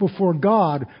us before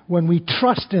God when we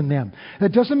trust in them.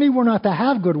 That doesn't mean we're not to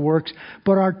have good works,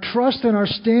 but our trust and our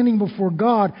standing before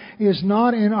God is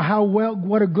not in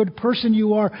what a good person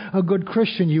you are, a good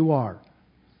Christian you are.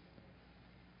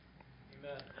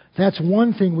 Amen. That's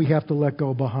one thing we have to let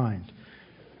go behind.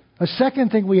 A second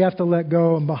thing we have to let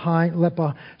go and let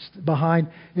behind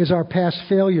is our past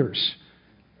failures,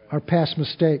 our past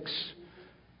mistakes.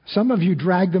 Some of you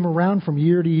drag them around from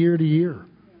year to year to year.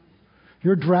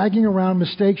 You're dragging around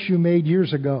mistakes you made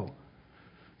years ago,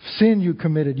 sin you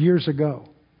committed years ago.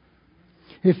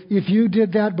 If you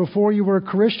did that before you were a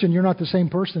Christian, you're not the same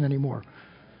person anymore.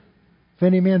 If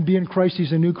any man be in Christ,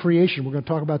 he's a new creation. We're going to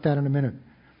talk about that in a minute.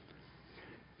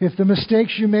 If the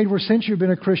mistakes you made were since you've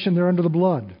been a Christian, they're under the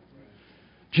blood.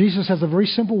 Jesus has a very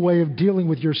simple way of dealing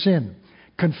with your sin.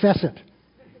 Confess it.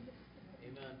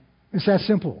 Amen. It's that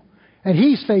simple. And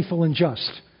He's faithful and just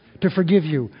to forgive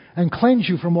you and cleanse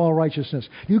you from all righteousness.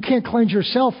 You can't cleanse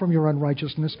yourself from your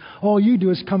unrighteousness. All you do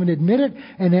is come and admit it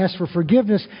and ask for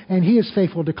forgiveness, and He is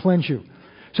faithful to cleanse you.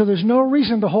 So there's no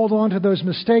reason to hold on to those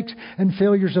mistakes and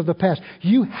failures of the past.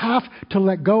 You have to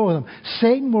let go of them.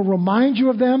 Satan will remind you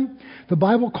of them. The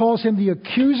Bible calls him the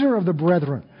accuser of the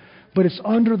brethren. But it's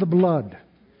under the blood.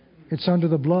 It's under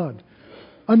the blood.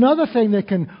 Another thing that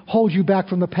can hold you back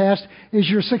from the past is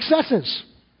your successes.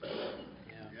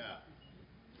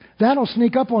 That'll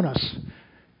sneak up on us.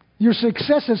 Your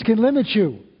successes can limit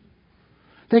you.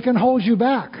 They can hold you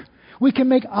back. We can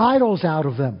make idols out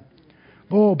of them.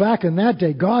 Oh, back in that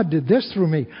day, God did this through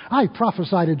me. I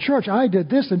prophesied in church. I did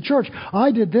this in church.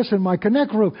 I did this in my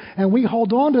Connect group. And we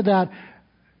hold on to that.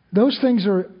 Those things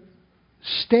are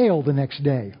stale the next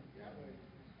day.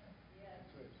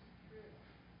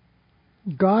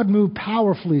 God moved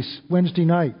powerfully Wednesday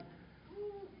night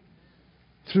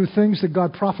through things that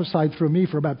God prophesied through me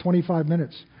for about 25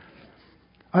 minutes.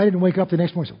 I didn't wake up the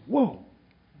next morning and say, whoa.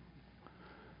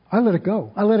 I let it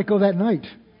go. I let it go that night.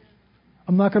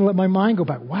 I'm not going to let my mind go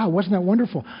back. Wow, wasn't that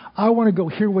wonderful? I want to go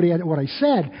hear what I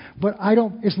said, but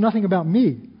it's nothing about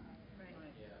me.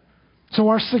 So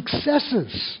our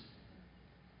successes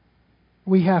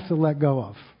we have to let go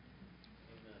of.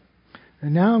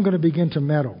 And now I'm going to begin to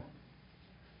meddle.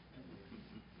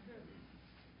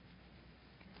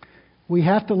 We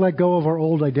have to let go of our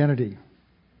old identity.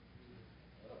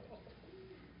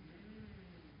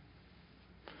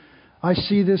 I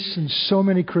see this in so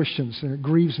many Christians, and it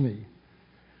grieves me.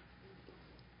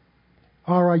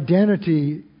 Our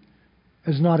identity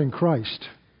is not in Christ,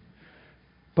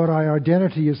 but our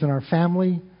identity is in our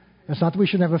family. It's not that we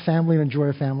shouldn't have a family and enjoy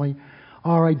a family.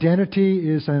 Our identity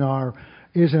is in our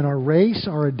race.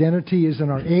 Our identity is in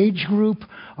our age group.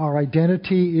 Our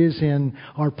identity is in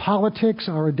our politics.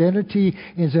 Our identity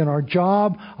is in our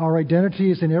job. Our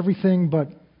identity is in everything but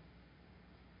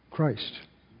Christ.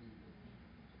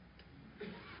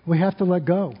 We have to let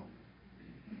go.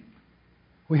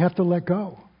 We have to let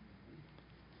go.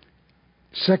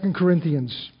 2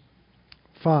 Corinthians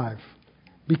 5.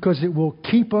 Because it will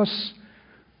keep us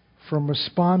from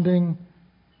responding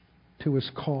to His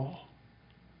call.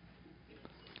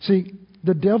 See,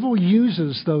 the devil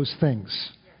uses those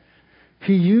things.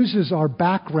 He uses our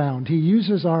background. He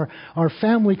uses our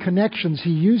family connections. He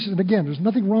uses, and again, there's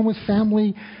nothing wrong with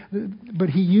family, but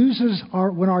he uses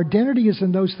when our identity is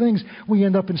in those things, we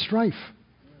end up in strife.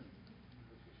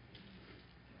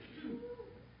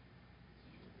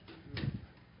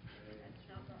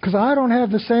 Because I don't have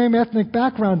the same ethnic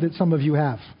background that some of you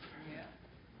have.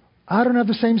 I don't have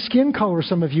the same skin color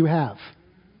some of you have.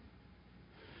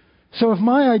 So if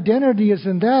my identity is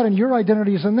in that and your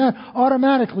identity is in that,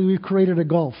 automatically we've created a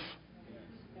gulf.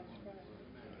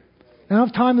 I don't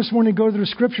have time this morning to go through the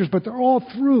scriptures, but they're all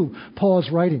through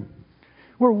Paul's writing.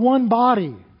 We're one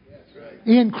body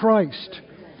in Christ.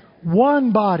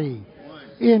 One body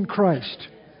in Christ.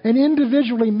 And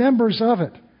individually members of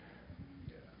it.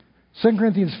 2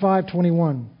 Corinthians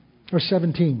 5:21 or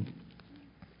 17.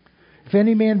 If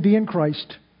any man be in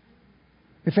Christ.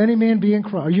 If any man be in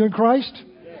Christ. Are you in Christ?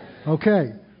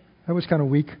 Okay. That was kind of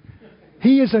weak.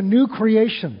 He is a new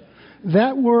creation.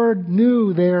 That word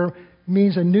new there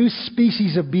means a new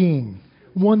species of being,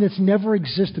 one that's never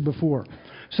existed before.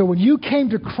 So when you came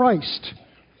to Christ,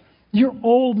 your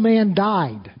old man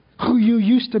died. Who you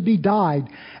used to be died,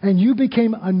 and you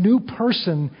became a new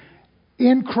person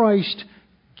in Christ,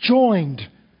 joined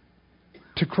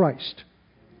to Christ.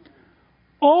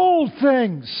 Old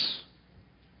things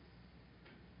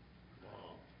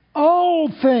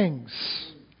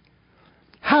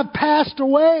have passed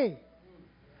away.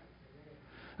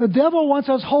 The devil wants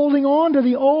us holding on to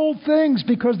the old things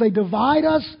because they divide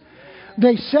us.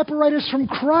 They separate us from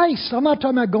Christ. I'm not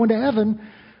talking about going to heaven.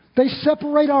 They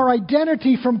separate our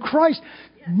identity from Christ.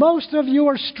 Most of you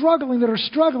are struggling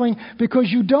because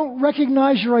you don't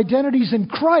recognize your identities in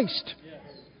Christ.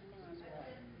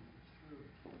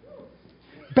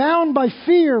 Bound by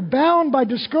fear, bound by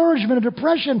discouragement and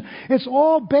depression. It's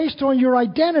all based on your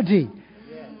identity.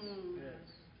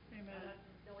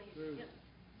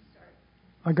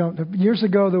 Years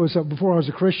ago, before I was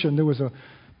a Christian, there was a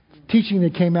teaching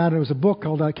that came out, and it was a book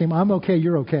called I'm Okay,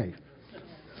 You're Okay.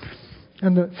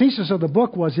 And the thesis of the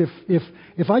book was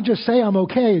if I just say I'm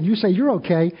okay and you say you're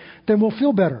okay, then we'll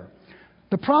feel better.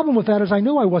 The problem with that is I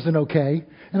knew I wasn't okay,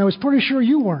 and I was pretty sure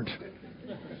you weren't.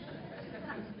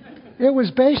 It was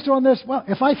based on this, well,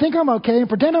 if I think I'm okay and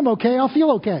pretend I'm okay, I'll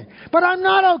feel okay. But I'm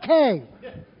not okay.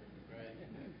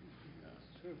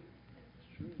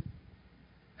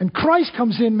 And Christ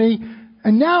comes in me,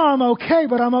 and now I'm okay,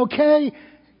 but I'm okay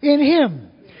in Him.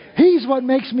 He's what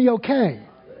makes me okay.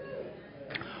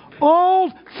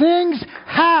 All things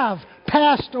have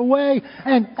passed away,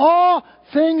 and all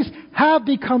things have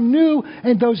become new,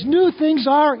 and those new things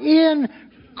are in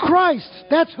Christ.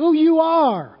 That's who you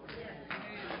are.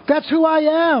 That's who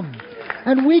I am.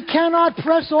 And we cannot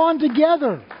press on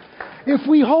together if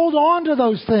we hold on to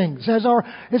those things.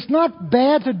 It's not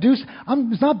bad to do.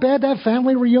 It's not bad to have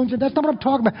family reunions. That's not what I'm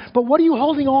talking about. But what are you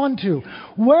holding on to?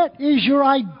 What is your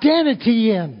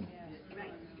identity in?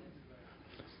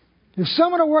 If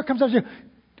someone at work comes up to you,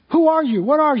 who are you?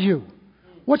 What are you?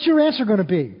 What's your answer going to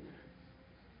be?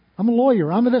 I'm a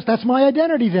lawyer. I'm a this. That's my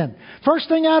identity then. First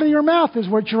thing out of your mouth is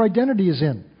what your identity is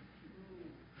in.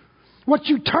 What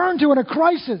you turn to in a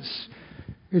crisis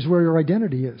is where your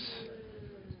identity is.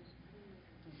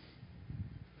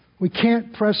 We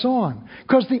can't press on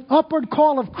because the upward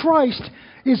call of Christ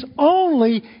is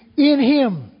only in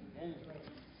Him.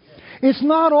 It's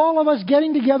not all of us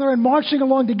getting together and marching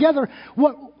along together.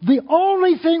 The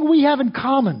only thing we have in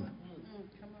common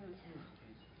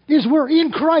is we're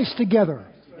in Christ together.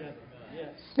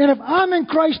 And if I'm in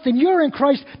Christ and you're in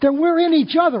Christ, then we're in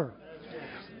each other.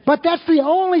 But that's the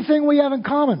only thing we have in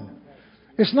common.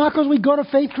 It's not because we go to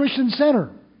Faith Christian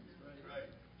Center.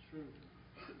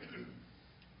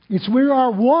 It's we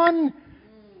are one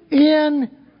in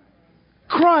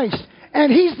Christ.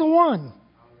 And He's the one.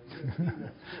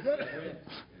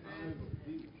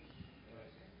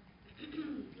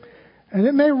 And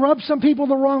it may rub some people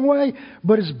the wrong way,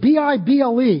 but it's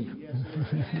Bible.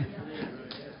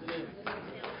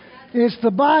 It's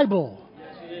the Bible.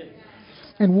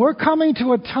 And we're coming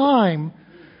to a time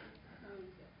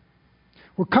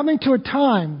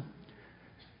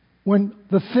when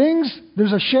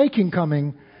there's a shaking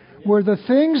coming, where the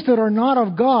things that are not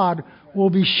of God will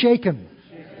be shaken.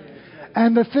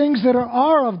 And the things that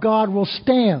are of God will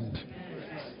stand.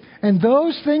 And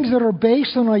those things that are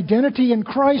based on identity in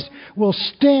Christ will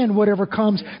stand whatever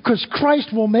comes, because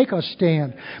Christ will make us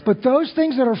stand. But those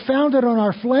things that are founded on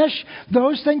our flesh,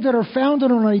 those things that are founded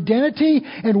on identity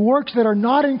and works that are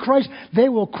not in Christ, they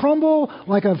will crumble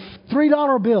like a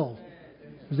 $3 bill.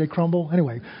 Does they crumble?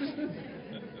 Anyway.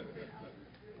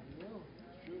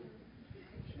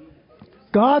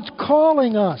 God's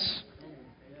calling us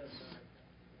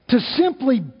to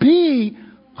simply be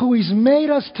who He's made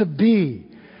us to be.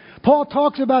 Paul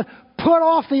talks about put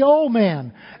off the old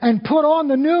man and put on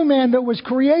the new man that was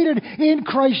created in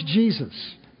Christ Jesus.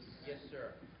 Yes,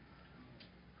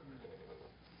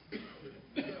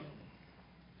 sir.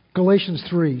 Galatians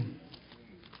 3.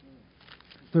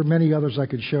 There are many others I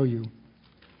could show you.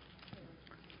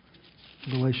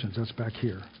 Galatians, that's back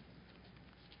here.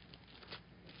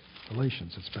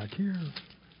 Galatians, it's back here.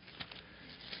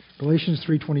 Galatians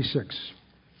 3:26.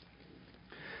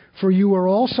 For you are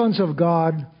all sons of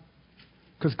God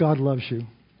because God loves you.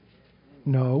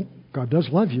 No, God does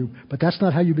love you, but that's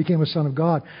not how you became a son of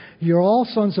God. You're all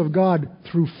sons of God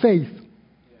through faith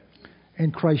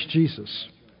in Christ Jesus.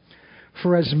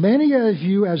 For as many of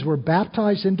you as were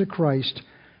baptized into Christ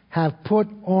have put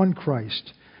on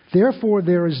Christ. Therefore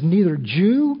there is neither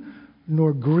Jew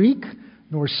nor Greek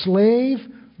nor slave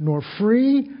nor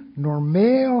free nor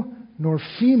male nor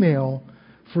female,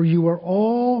 for you are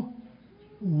all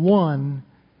one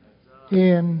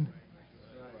in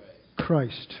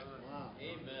Christ.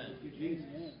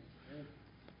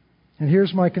 And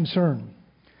here's my concern.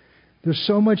 There's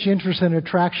so much interest and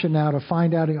attraction now to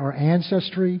find out our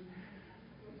ancestry.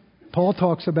 Paul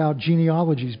talks about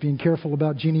genealogies, being careful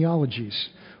about genealogies.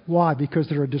 Why? Because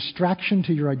they're a distraction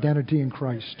to your identity in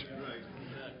Christ.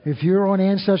 If you're on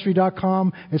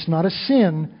Ancestry.com, it's not a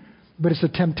sin, but it's a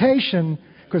temptation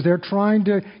because they're trying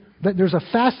to... There's a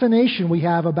fascination we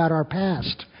have about our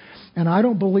past. And I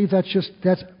don't believe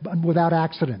that's without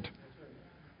accident.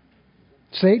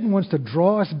 Satan wants to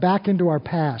draw us back into our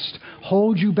past,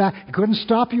 hold you back. He couldn't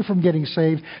stop you from getting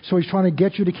saved, so he's trying to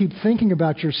get you to keep thinking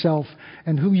about yourself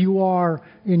and who you are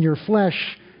in your flesh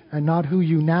and not who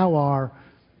you now are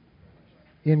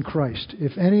in Christ.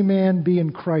 If any man be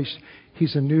in Christ,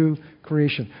 he's a new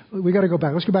creation. We got to go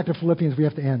back. Let's go back to Philippians. We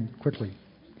have to end quickly.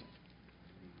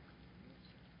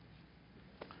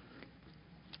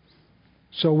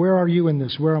 So where are you in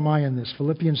this? Where am I in this?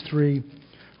 Philippians 3,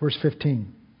 verse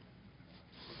 15.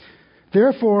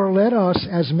 Therefore, let us,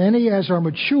 as many as are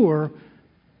mature,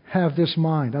 have this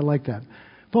mind. I like that.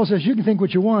 Paul says, you can think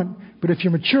what you want, but if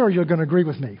you're mature, you're going to agree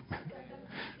with me.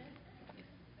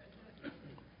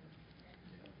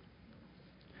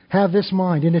 Have this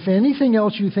mind. And if anything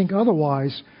else you think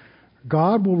otherwise,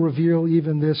 God will reveal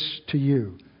even this to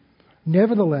you.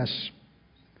 Nevertheless,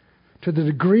 to the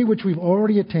degree which we've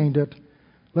already attained it,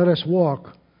 let us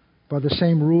walk by the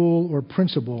same rule or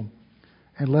principle,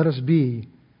 and let us be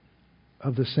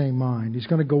of the same mind. He's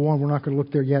going to go on. We're not going to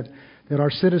look there yet. That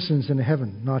our citizens in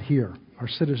heaven, not here. Our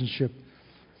citizenship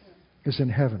is in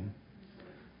heaven,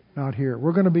 not here.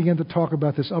 We're going to begin to talk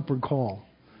about this upward call,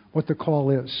 what the call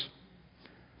is.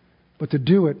 But to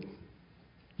do it,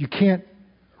 you can't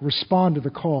respond to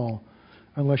the call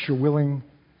unless you're willing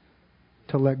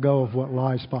to let go of what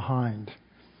lies behind.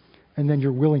 And then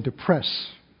you're willing to press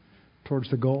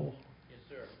towards the goal. Yes,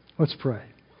 sir. Let's pray.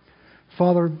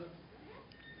 Father,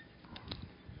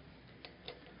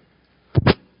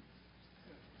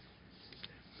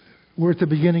 we're at the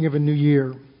beginning of a new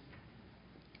year,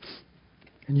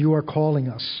 and you are calling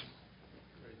us.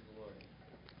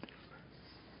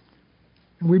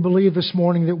 And we believe this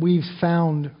morning that we've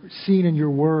seen in your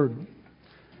word,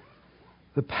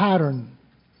 the pattern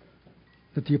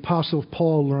that the Apostle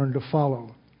Paul learned to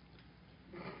follow.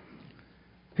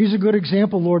 He's a good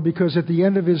example, Lord, because at the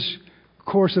end of his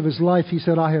course of his life, he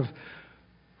said, I have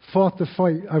fought the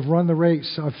fight, I've run the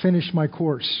race, I've finished my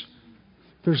course.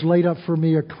 There's laid up for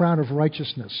me a crown of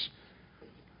righteousness.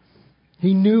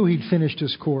 He knew he'd finished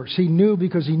his course. He knew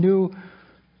because he knew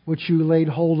what you laid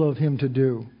hold of him to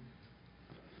do.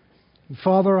 And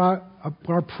Father,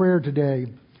 our prayer today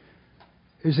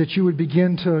is that you would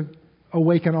begin to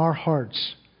awaken our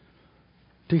hearts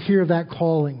to hear that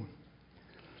calling.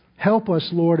 Help us,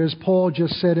 Lord, as Paul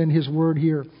just said in his word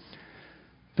here,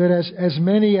 that as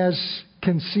many as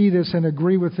can see this and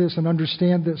agree with this and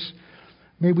understand this,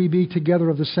 may we be together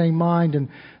of the same mind, and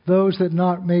those that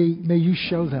not, may you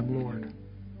show them, Lord.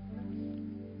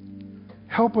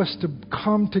 Help us to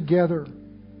come together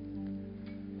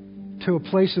to a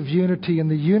place of unity, and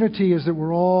the unity is that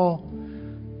we're all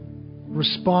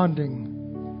responding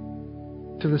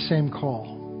to the same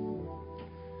call.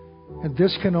 And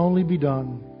this can only be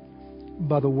done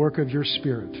by the work of your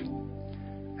Spirit.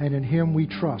 And in Him we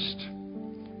trust.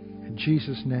 In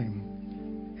Jesus'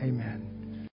 name, amen.